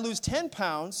it, but I lose 10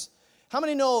 pounds, how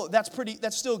many know that's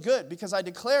still good because I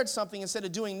declared something instead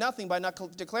of doing nothing by not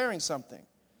declaring something?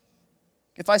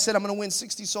 If I said I'm going to win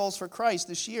 60 souls for Christ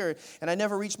this year and I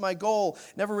never reached my goal,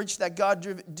 never reached that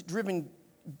God-driven,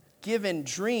 given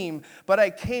dream, but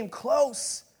I came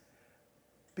close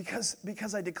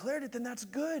because I declared it, then that's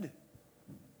good.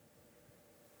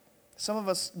 Some of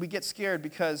us, we get scared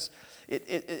because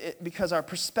because our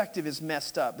perspective is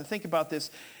messed up. And think about this.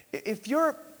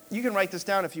 You can write this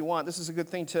down if you want. This is a good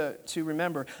thing to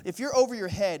remember. If you're over your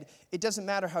head, it doesn't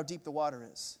matter how deep the water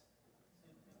is.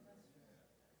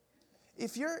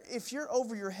 If you're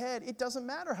over your head, it doesn't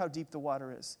matter how deep the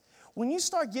water is. When you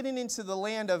start getting into the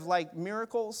land of like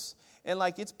miracles and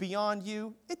like it's beyond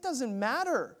you, it doesn't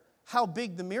matter how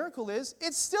big the miracle is.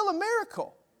 It's still a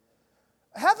miracle.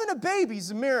 Having a baby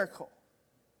is a miracle.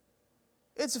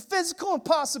 It's a physical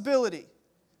impossibility.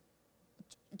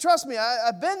 Trust me,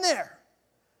 I've been there.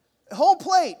 Home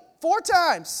plate, 4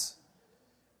 times.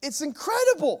 It's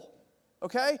incredible,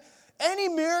 okay? Any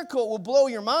miracle will blow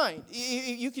your mind.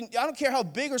 I don't care how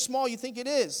big or small you think it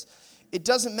is. It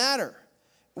doesn't matter.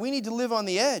 We need to live on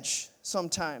the edge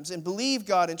sometimes and believe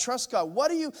God and trust God.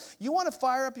 You want to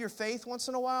fire up your faith once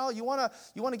in a while? You want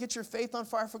to get your faith on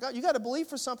fire for God? You got to believe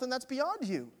for something that's beyond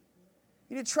you.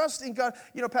 You need to trust in God.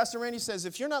 You know, Pastor Randy says,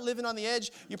 if you're not living on the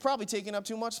edge, you're probably taking up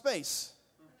too much space.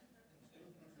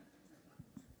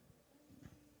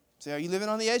 Say, are you living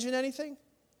on the edge in anything?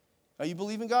 Are you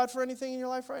believing God for anything in your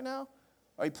life right now?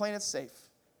 Are you playing it safe?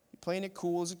 You're playing it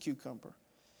cool as a cucumber.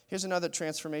 Here's another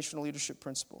transformational leadership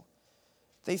principle.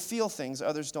 They feel things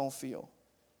others don't feel.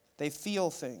 They feel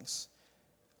things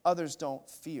others don't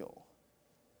feel.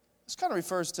 This kind of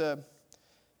refers to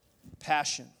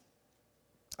passion.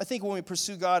 I think when we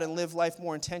pursue God and live life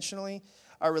more intentionally,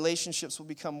 our relationships will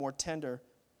become more tender.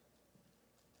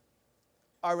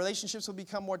 Our relationships will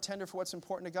become more tender for what's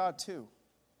important to God too.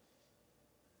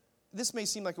 This may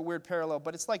seem like a weird parallel,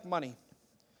 but it's like money.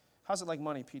 How's it like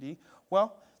money, PD?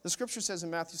 Well, the scripture says in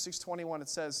Matthew 6:21, it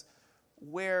says,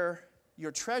 where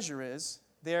your treasure is,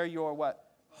 there your what?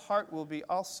 Heart will be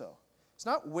also. It's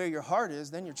not where your heart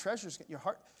is, then your treasure's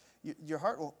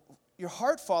your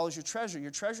heart follows your treasure.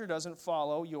 Your treasure doesn't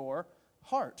follow your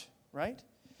heart, right?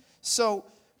 So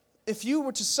if you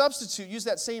were to use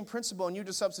that same principle and you were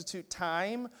to substitute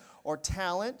time or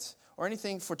talent or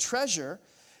anything for treasure,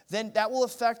 then that will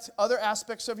affect other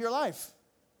aspects of your life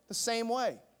the same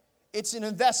way. It's an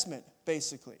investment,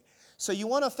 basically. So you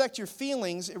want to affect your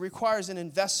feelings, it requires an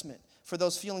investment for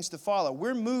those feelings to follow.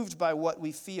 We're moved by what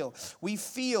we feel. We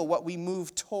feel what we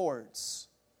move towards.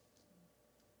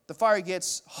 The fire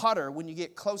gets hotter when you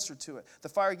get closer to it. The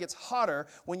fire gets hotter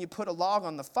when you put a log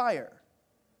on the fire.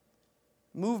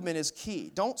 Movement is key.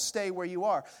 Don't stay where you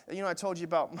are. You know, I told you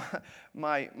about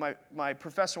my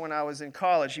professor when I was in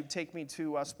college. He'd take me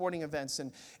to sporting events,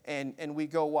 and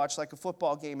we'd go watch like a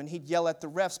football game, and he'd yell at the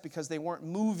refs because they weren't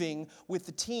moving with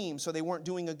the team, so they weren't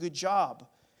doing a good job.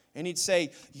 And he'd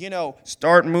say,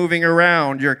 start moving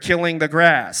around. You're killing the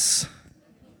grass.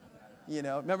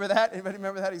 Remember that? Anybody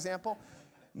remember that example?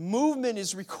 Movement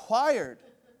is required.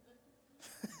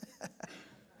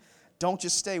 Don't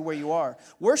just stay where you are.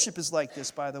 Worship is like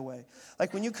this, by the way.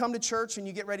 Like when you come to church and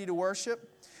you get ready to worship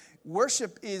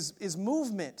is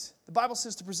movement. The Bible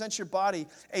says to present your body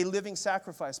a living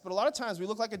sacrifice. But a lot of times we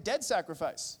look like a dead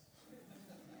sacrifice.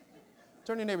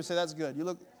 Turn to your neighbor and say, that's good. You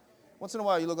look, once in a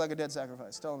while, you look like a dead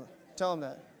sacrifice. Tell them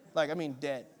that. Like, I mean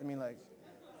dead. I mean like,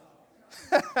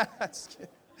 just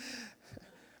kidding.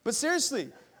 But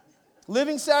seriously,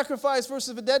 living sacrifice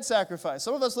versus a dead sacrifice.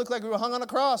 Some of us look like we were hung on a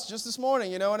cross just this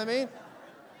morning, you know what I mean?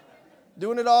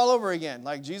 Doing it all over again.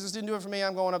 Like, Jesus didn't do it for me,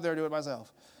 I'm going up there to do it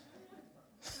myself.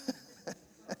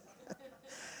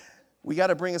 We got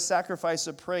to bring a sacrifice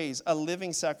of praise, a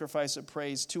living sacrifice of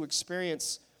praise, to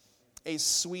experience a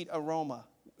sweet aroma.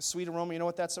 Sweet aroma, you know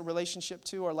what that's a relationship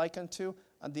to or like unto?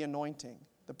 The anointing,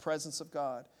 the presence of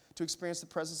God. To experience the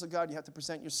presence of God, you have to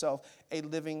present yourself a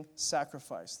living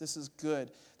sacrifice. This is good.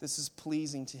 This is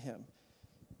pleasing to Him.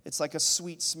 It's like a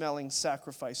sweet-smelling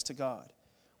sacrifice to God.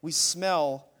 We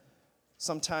smell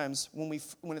sometimes when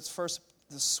it's first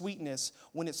the sweetness,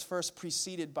 when it's first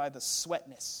preceded by the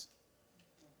sweatness.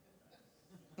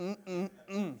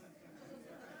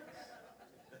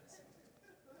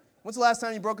 When's the last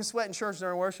time you broke a sweat in church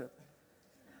during worship?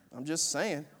 I'm just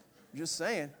saying.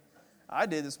 I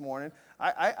did this morning.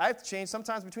 I have to change,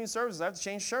 sometimes between services, I have to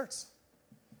change shirts.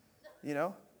 You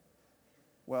know?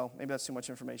 Well, maybe that's too much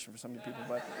information for some of you people,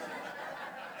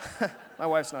 but my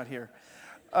wife's not here.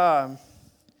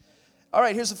 All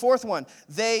right, here's the fourth one.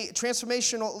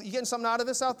 Transformational, you getting something out of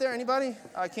this out there? Anybody?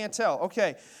 I can't tell.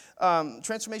 Okay.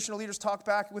 Transformational leaders talk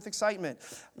back with excitement.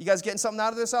 You guys getting something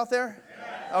out of this out there?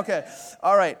 Yeah. Okay.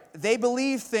 All right. They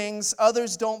believe things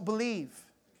others don't believe.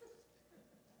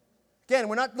 Again,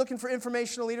 we're not looking for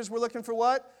informational leaders. We're looking for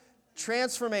what?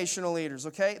 Transformational leaders,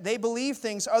 okay? They believe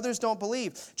things others don't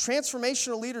believe.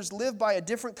 Transformational leaders live by a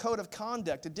different code of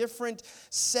conduct, a different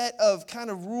set of kind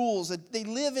of rules. They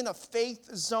live in a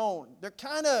faith zone. They're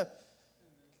kind of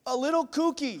a little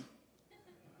kooky.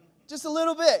 Just a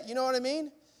little bit, you know what I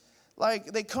mean? Like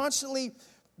they constantly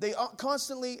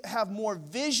have more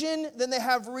vision than they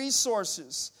have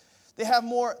resources. They have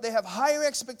higher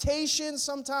expectations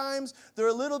sometimes. They're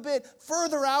a little bit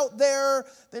further out there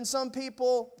than some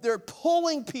people. They're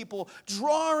pulling people,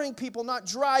 drawing people, not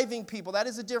driving people. That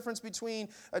is the difference between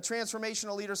a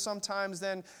transformational leader sometimes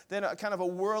than a kind of a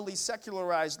worldly,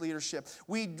 secularized leadership.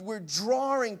 We're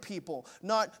drawing people,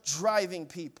 not driving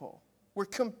people. We're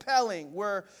compelling.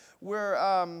 We're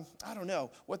I don't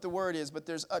know what the word is, but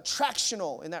there's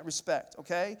attractional in that respect,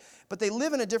 okay? But they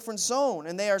live in a different zone,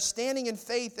 and they are standing in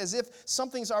faith as if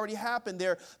something's already happened.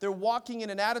 They're walking in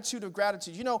an attitude of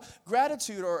gratitude. You know,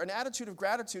 gratitude or an attitude of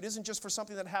gratitude isn't just for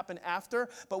something that happened after,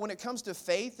 but when it comes to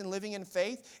faith and living in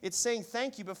faith, it's saying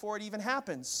thank you before it even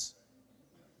happens.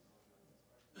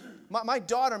 My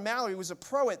daughter, Mallory, was a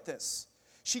pro at this.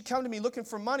 She'd come to me looking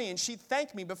for money, and she'd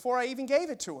thank me before I even gave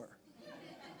it to her.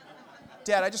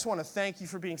 Dad, I just want to thank you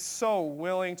for being so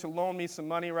willing to loan me some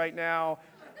money right now.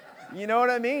 You know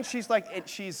what I mean? She's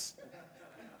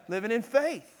living in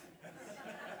faith.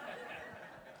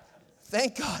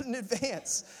 Thank God in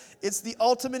advance. It's the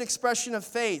ultimate expression of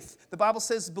faith. The Bible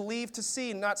says believe to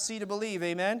see, not see to believe.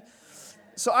 Amen?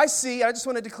 So I just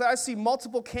want to declare, I see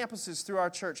multiple campuses through our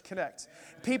church connect.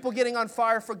 People getting on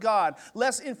fire for God.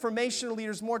 Less informational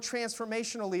leaders, more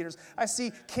transformational leaders. I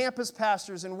see campus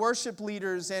pastors and worship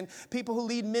leaders and people who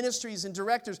lead ministries and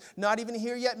directors, not even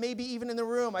here yet, maybe even in the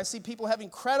room. I see people having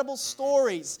incredible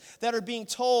stories that are being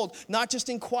told, not just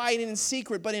in quiet and in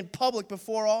secret, but in public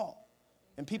before all.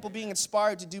 And people being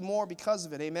inspired to do more because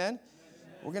of it. Amen?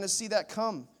 We're going to see that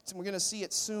come. We're going to see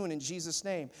it soon in Jesus'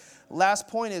 name. Last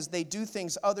point is they do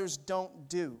things others don't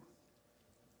do.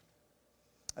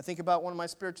 I think about one of my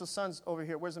spiritual sons over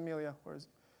here. Where's Emilio?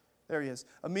 There he is.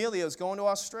 Emilio's going to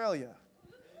Australia.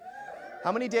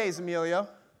 How many days, Emilio?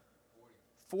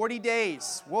 40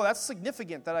 days. Whoa, that's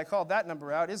significant that I called that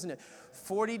number out, isn't it?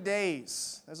 40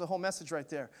 days. There's a whole message right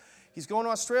there. He's going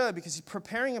to Australia because he's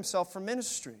preparing himself for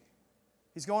ministry.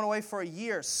 He's going away for a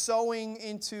year, sowing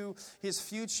into his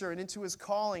future and into his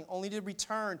calling, only to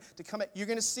return, to come back. You're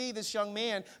going to see this young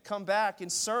man come back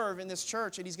and serve in this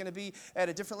church, and he's going to be at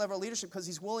a different level of leadership because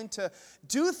he's willing to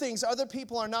do things other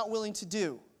people are not willing to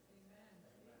do.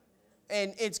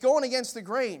 And it's going against the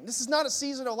grain. This is not a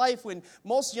season of life when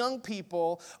most young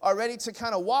people are ready to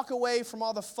kind of walk away from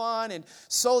all the fun and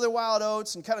sow their wild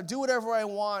oats and kind of do whatever I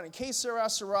want and que sera,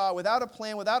 sera, without a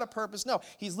plan, without a purpose. No,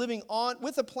 he's living on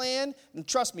with a plan. And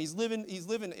trust me, he's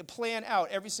living a plan out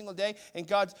every single day. And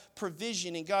God's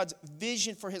provision and God's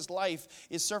vision for his life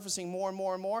is surfacing more and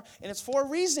more and more. And it's for a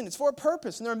reason. It's for a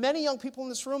purpose. And there are many young people in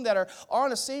this room that are on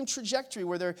the same trajectory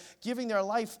where they're giving their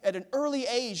life at an early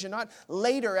age and not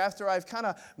later after I've kind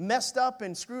of messed up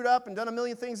and screwed up and done a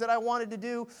million things that I wanted to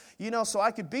do, so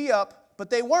I could be up, but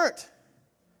they weren't.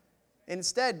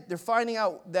 Instead, they're finding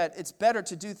out that it's better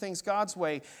to do things God's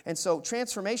way. And so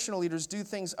transformational leaders do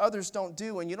things others don't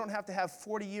do, and you don't have to have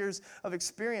 40 years of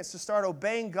experience to start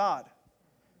obeying God.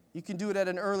 You can do it at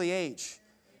an early age.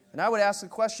 And I would ask the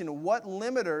question, what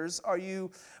limiters are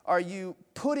you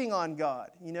putting on God?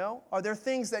 You know, are there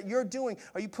things that you're doing?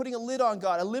 Are you putting a lid on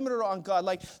God, a limiter on God,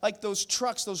 like those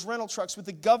trucks, those rental trucks with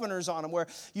the governors on them, where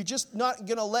you're just not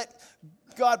going to let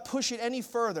God push it any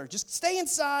further? Just stay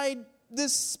inside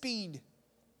this speed,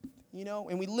 you know,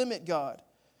 and we limit God.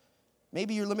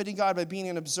 Maybe you're limiting God by being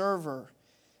an observer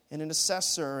and an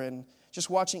assessor and just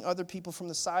watching other people from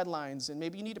the sidelines, and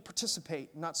maybe you need to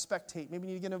participate, not spectate. Maybe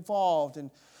you need to get involved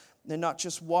and not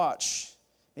just watch.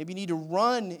 Maybe you need to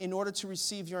run in order to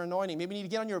receive your anointing. Maybe you need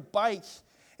to get on your bike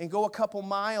and go a couple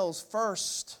miles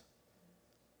first.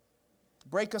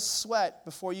 Break a sweat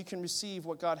before you can receive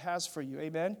what God has for you.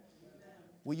 Amen?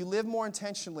 Will you live more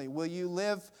intentionally? Will you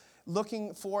live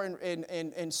looking for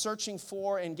and searching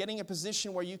for and getting a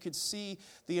position where you could see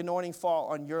the anointing fall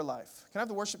on your life? Can I have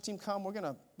the worship team come? We're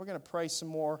gonna pray some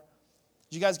more.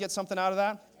 Did you guys get something out of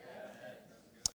that?